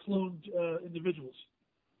of cloned individuals.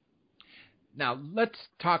 Now let's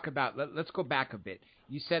go back a bit.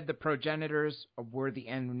 You said the progenitors were the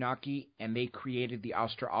Anunnaki and they created the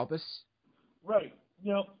Australbus? Right.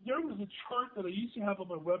 Now, there was a chart that I used to have on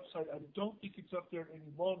my website. I don't think it's up there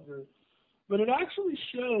any longer, but it actually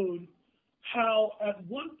showed how at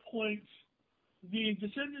one point the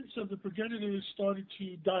descendants of the progenitors started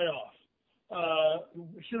to die off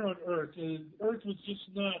here on Earth. Earth was just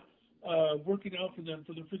not working out for them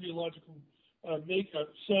for their physiological makeup.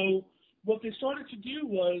 So what they started to do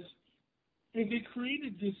was they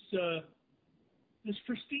created this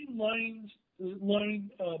pristine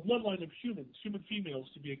bloodline of human females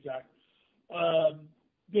to be exact.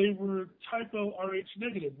 They were typo Rh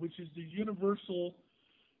negative, which is the universal,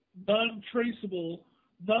 non-traceable,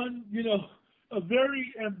 a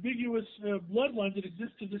very ambiguous bloodline that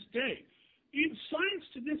exists to this day. Even science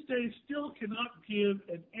to this day still cannot give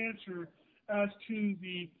an answer as to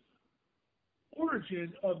the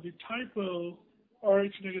origin of the typo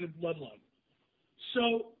Rh negative bloodline.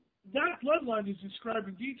 So that bloodline is described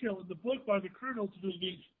in detail in the book by the colonel to do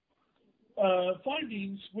these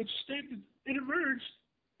findings, which state that it emerged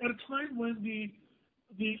at a time when the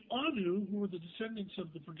Anu, who were the descendants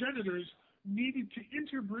of the progenitors, needed to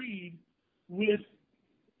interbreed with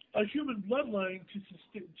a human bloodline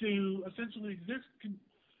to essentially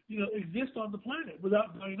exist on the planet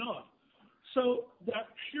without dying off. So that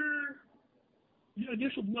pure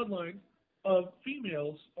initial bloodline of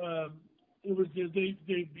females,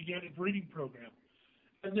 they began a breeding program,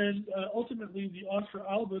 and then ultimately the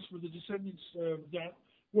Australbus were the descendants that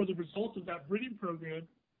were the result of that breeding program.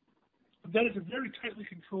 That is a very tightly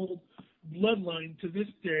controlled bloodline to this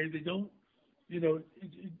day. They don't,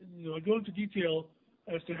 I go into detail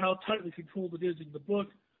as to how tightly controlled it is in the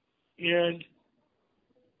book, and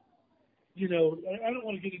I don't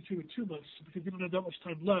want to get into it too much because we don't have that much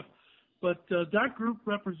time left. But that group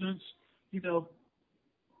represents,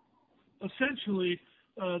 essentially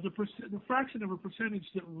the fraction of a percentage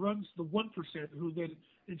that runs the 1% who then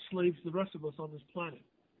enslaves the rest of us on this planet.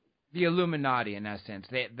 The Illuminati, in essence,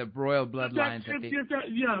 the royal bloodlines. If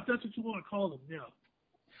that's what you want to call them, yeah.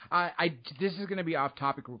 This is going to be off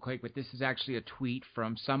topic real quick, but this is actually a tweet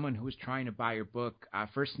from someone who was trying to buy your book.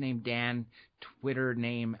 First name Dan, Twitter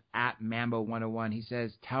name @Mambo101. He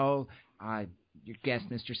says, tell your guest,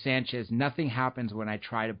 Mr. Sanchez, nothing happens when I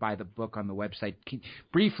try to buy the book on the website.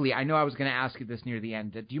 Briefly, I know I was going to ask you this near the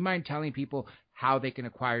end. Do you mind telling people how they can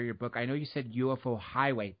acquire your book? I know you said UFO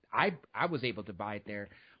Highway. I was able to buy it there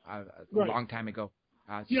a long time ago.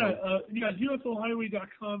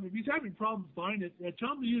 UFOhighway.com. If he's having problems buying it,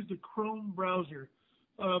 tell him to use the Chrome browser.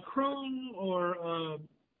 Chrome or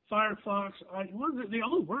Firefox, they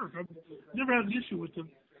all work. I've never had an issue with them.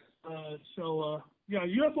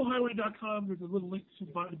 UFOhighway.com, there's a little link to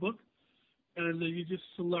buy the book. And you just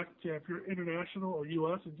select if you're international or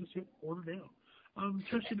U.S. and just hit order now. I'm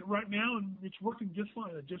testing it right now, and it's working just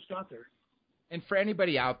fine. I just got there. And for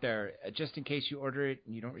anybody out there, just in case you order it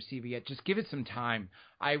and you don't receive it yet, just give it some time.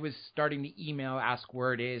 I was starting to email, ask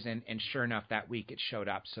where it is, and sure enough, that week it showed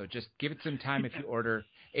up. So just give it some time if you order.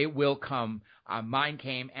 It will come. Mine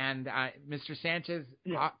came, and Mr. Sanchez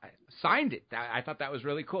signed it. I thought that was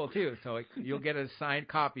really cool, too. So you'll get a signed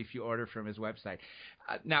copy if you order from his website.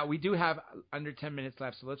 Now, we do have under 10 minutes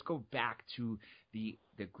left, so let's go back to the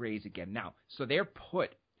Greys again. Now, so they're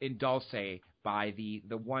put in Dulce by the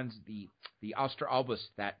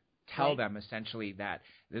Australbus that tell them essentially that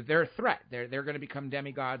they're a threat. They're going to become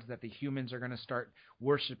demigods, that the humans are going to start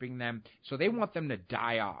worshiping them. So they want them to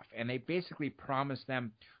die off, and they basically promise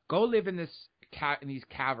them, go live in these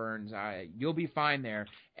caverns. You'll be fine there.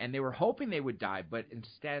 And they were hoping they would die, but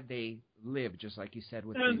instead they live, just like you said.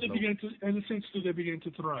 Essentially they begin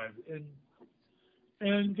to thrive, and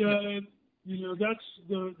that's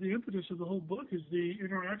the impetus of the whole book is the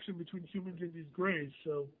interaction between humans and these Greys.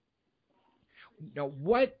 So. Now,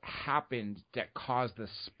 what happened that caused the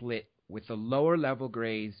split with the lower level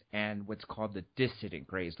Greys and what's called the dissident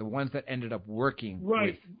Greys, the ones that ended up working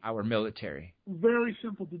with our military? Very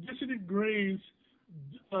simple. The dissident Greys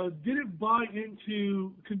didn't buy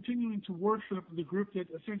into continuing to worship the group that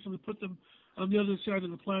essentially put them on the other side of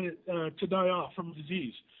the planet to die off from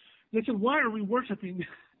disease. They said, why are we worshiping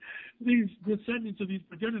these descendants of these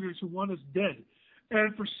progenitors who want us dead?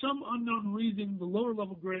 And for some unknown reason, the lower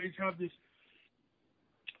level Greys have this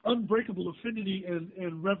unbreakable affinity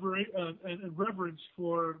and reverence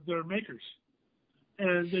for their makers,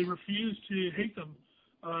 and they refuse to hate them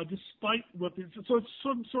despite what they. So it's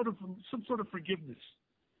some sort of forgiveness,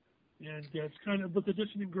 and it's kind of. But the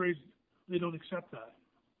dissident Greys, they don't accept that,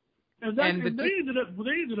 and they ended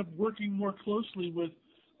up working more closely with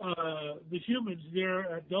the humans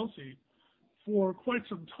there at Dulce for quite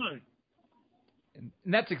some time. And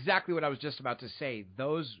that's exactly what I was just about to say.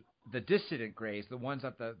 The dissident Greys, the ones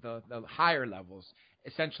at the higher levels,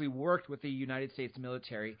 essentially worked with the United States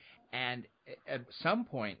military, and at some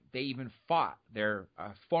point they even fought their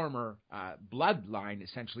former bloodline,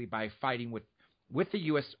 essentially by fighting with the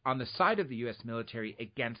U.S. on the side of the U.S. military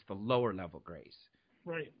against the lower level Greys.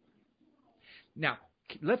 Right. Now,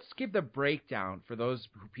 let's give the breakdown for those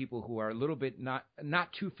people who are a little bit not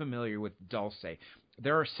too familiar with Dulce.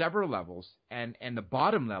 There are several levels, and the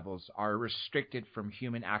bottom levels are restricted from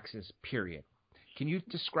human access, period. Can you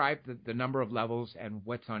describe the number of levels and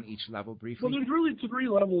what's on each level briefly? Well, there's really 3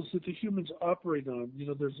 levels that the humans operate on.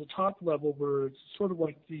 There's the top level where it's sort of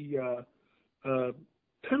like the kind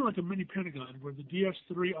of like a mini Pentagon, where the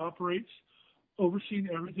DS3 operates, overseeing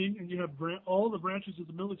everything, and you have all the branches of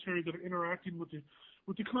the military that are interacting with the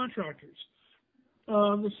contractors.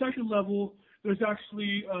 The second level, there's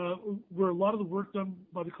actually where a lot of the work done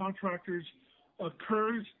by the contractors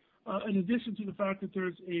occurs, in addition to the fact that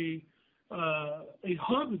there's a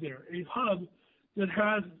hub there, a hub that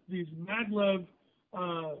has these maglev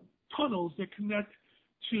tunnels that connect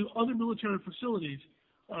to other military facilities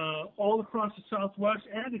all across the Southwest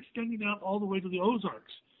and extending out all the way to the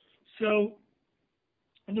Ozarks. So,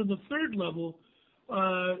 and then the third level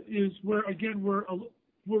is where again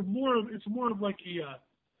it's more of like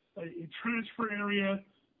a transfer area,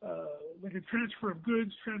 like a transfer of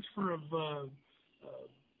goods, transfer of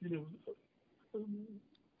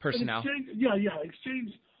personnel.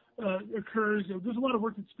 Exchange occurs. There's a lot of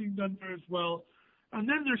work that's being done there as well. And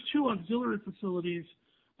then there's two auxiliary facilities.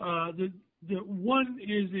 The one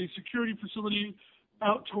is a security facility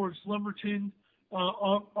out towards Lumberton,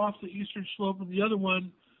 off the eastern slope, and the other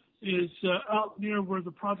one is out near where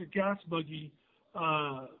the Project Gas Buggy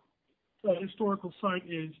historical site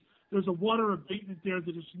is. There's a water abatement there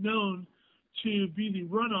that is known to be the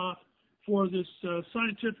runoff for this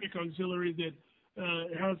scientific auxiliary that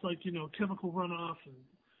has chemical runoff,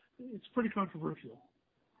 and it's pretty controversial.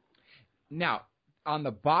 Now, on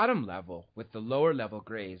the bottom level, with the lower level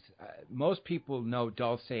graves, most people know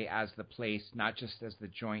Dulce as the place, not just as the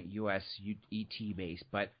joint U.S. ET base,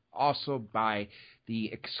 but also by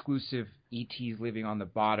the exclusive ETs living on the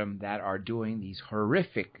bottom that are doing these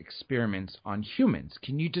horrific experiments on humans.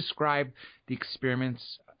 Can you describe the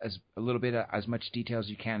experiments a little bit, as much detail as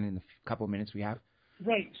you can in the couple of minutes we have?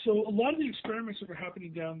 Right. So a lot of the experiments that are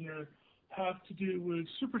happening down there have to do with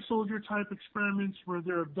super soldier type experiments where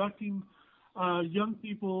they're abducting young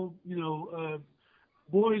people,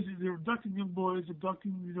 boys. They're abducting young boys,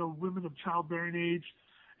 abducting women of childbearing age,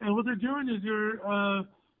 and what they're doing is they're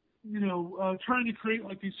trying to create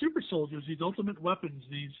like these super soldiers, these ultimate weapons,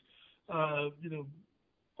 these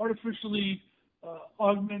artificially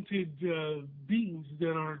augmented beings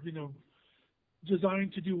that are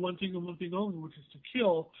designed to do one thing and one thing only, which is to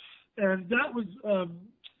kill. And that was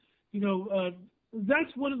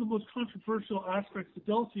that's one of the most controversial aspects of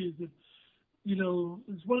Dulce, is that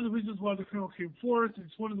it's one of the reasons why the colonel came forth.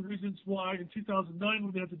 It's one of the reasons why in 2009,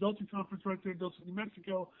 when they had the Dulce conference right there in Dulce, New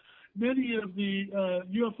Mexico, many of the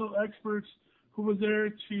UFO experts who were there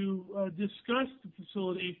to discuss the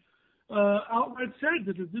facility outright said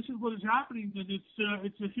that if this is what is happening, then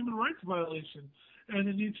it's a human rights violation, and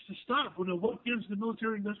it needs to stop. What gives the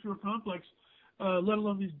military-industrial complex, let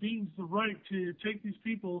alone these beings, the right to take these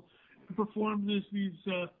people and perform these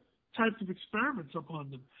types of experiments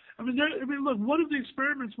upon them? Look, one of the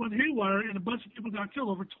experiments went haywire and a bunch of people got killed.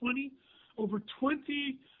 Over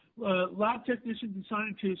 20 lab technicians and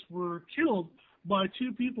scientists were killed by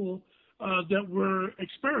two people that were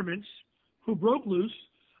experiments who broke loose.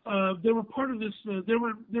 They were part of this. They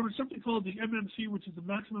were something called the MMC, which is the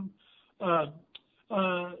maximum, the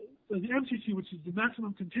MCC, which is the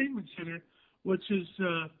maximum containment center, which is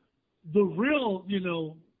the real,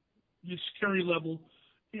 scary level.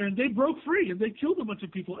 And they broke free and they killed a bunch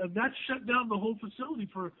of people, and that shut down the whole facility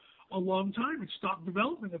for a long time. It stopped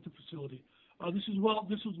development at the facility. This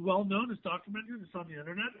was well known. It's documented. It's on the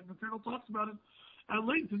internet, and the Colonel talks about it at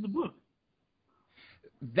length in the book.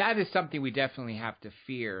 That is something we definitely have to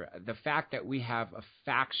fear. The fact that we have a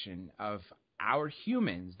faction of our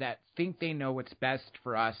humans that think they know what's best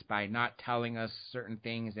for us by not telling us certain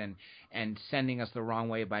things and sending us the wrong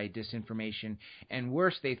way by disinformation. And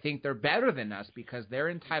worse, they think they're better than us because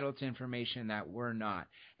they're entitled to information that we're not.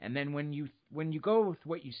 And then when you go with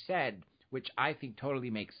what you said, which I think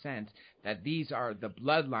totally makes sense, that these are the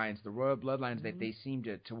bloodlines, the royal bloodlines, that they seem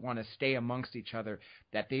to want to stay amongst each other,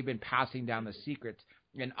 that they've been passing down the secrets.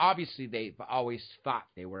 And obviously they've always thought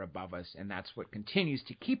they were above us, and that's what continues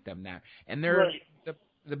to keep them there. And they're right.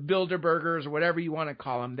 the Bilderbergers, or whatever you want to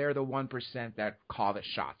call them, they're the 1% that call the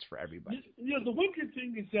shots for everybody. The one good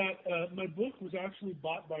thing is that my book was actually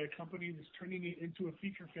bought by a company that's turning it into a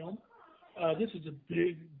feature film. This is a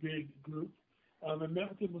big, big group. I met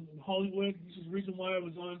with them in Hollywood. This is the reason why I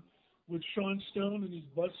was on with Sean Stone and his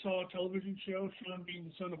Buzzsaw television show, Sean being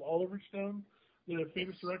the son of Oliver Stone, the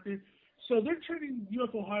famous director. So they're turning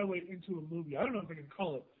UFO Highway into a movie. I don't know if I can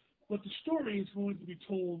call it, but the story is going to be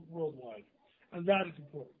told worldwide, and that is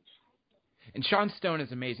important. And Sean Stone is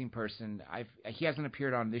an amazing person. He hasn't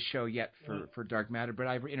appeared on this show yet for Dark Matter, but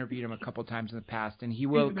I've interviewed him a couple times in the past, and he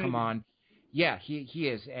will come on. Yeah, he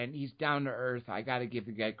is, and he's down to earth. I got to give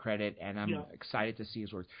the guy credit, and I'm excited to see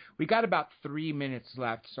his work. We got about 3 minutes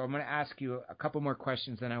left, so I'm going to ask you a couple more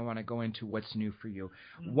questions, then I want to go into what's new for you.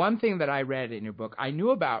 One thing that I read in your book, I knew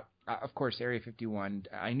about, of course, Area 51.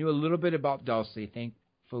 I knew a little bit about Dulce.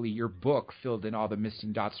 Thankfully, your book filled in all the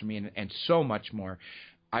missing dots for me, and so much more.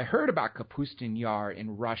 I heard about Kapustin Yar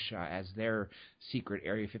in Russia as their secret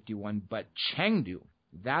Area 51, but Chengdu,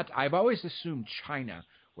 that I've always assumed China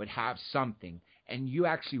would have something, and you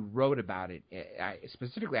actually wrote about it.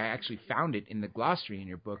 Specifically, I actually found it in the glossary in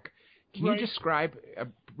your book. Can you describe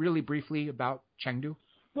really briefly about Chengdu?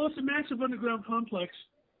 Well, it's a massive underground complex,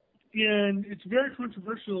 and it's very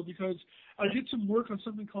controversial because I did some work on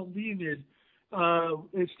something called Leonid.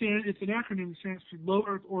 It's an acronym that stands for Low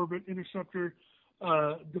Earth Orbit Interceptor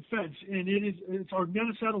Defense, and it's our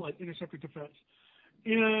nanosatellite interceptor defense.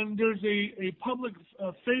 And there's a public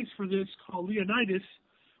face for this called Leonidas,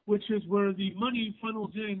 which is where the money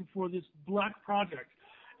funnels in for this black project.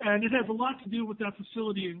 And it has a lot to do with that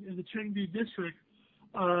facility in the Chengdu district.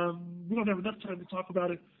 We don't have enough time to talk about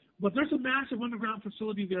it, but there's a massive underground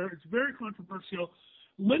facility there. It's very controversial.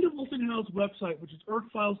 Linda Moulton-Howell's website, which is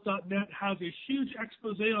earthfiles.net, has a huge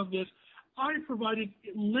expose on this. I provided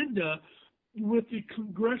Linda with the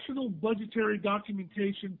congressional budgetary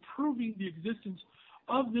documentation proving the existence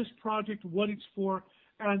of this project, what it's for,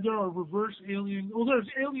 and there are there's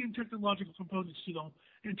alien technological components to the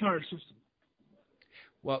entire system.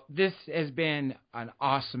 Well, this has been an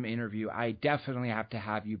awesome interview. I definitely have to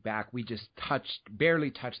have you back. We just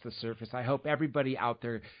barely touched the surface. I hope everybody out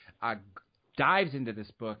there dives into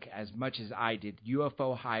this book as much as I did,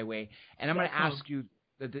 UFO Highway. And I'm going to ask you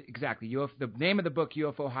the name of the book,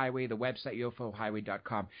 UFO Highway, the website,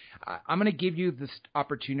 ufohighway.com. I'm going to give you this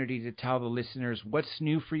opportunity to tell the listeners what's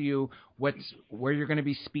new for you, where you're going to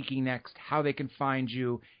be speaking next, how they can find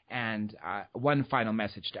you, and one final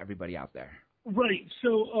message to everybody out there. Right.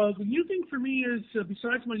 So the new thing for me is,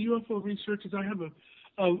 besides my UFO research, is I have a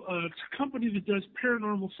company that does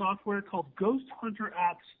paranormal software called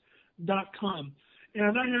GhostHunterApps.com.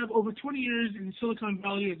 And I have over 20 years in Silicon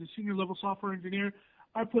Valley as a senior level software engineer.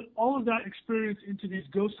 I put all of that experience into these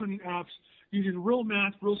ghost hunting apps using real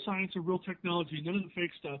math, real science, and real technology, none of the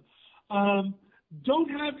fake stuff. Don't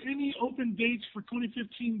have any open dates for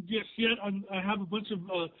 2015 just yet. I have a bunch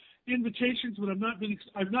of invitations, but I've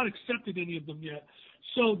not accepted any of them yet.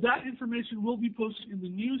 So that information will be posted in the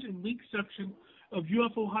news and link section of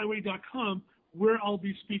UFOhighway.com, where I'll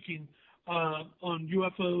be speaking on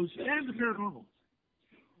UFOs and the paranormal.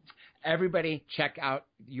 Everybody, check out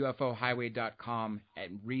UFOhighway.com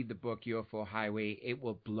and read the book UFO Highway. It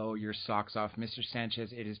will blow your socks off. Mr.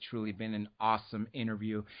 Sanchez, it has truly been an awesome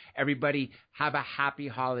interview. Everybody, have a happy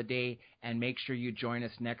holiday, and make sure you join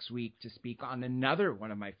us next week to speak on another one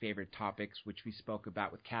of my favorite topics, which we spoke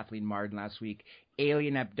about with Kathleen Martin last week,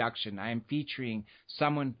 alien abduction. I am featuring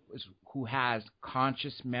someone who has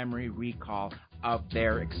conscious memory recall of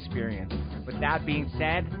their experience. With that being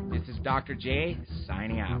said, this is Dr. J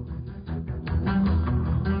signing out.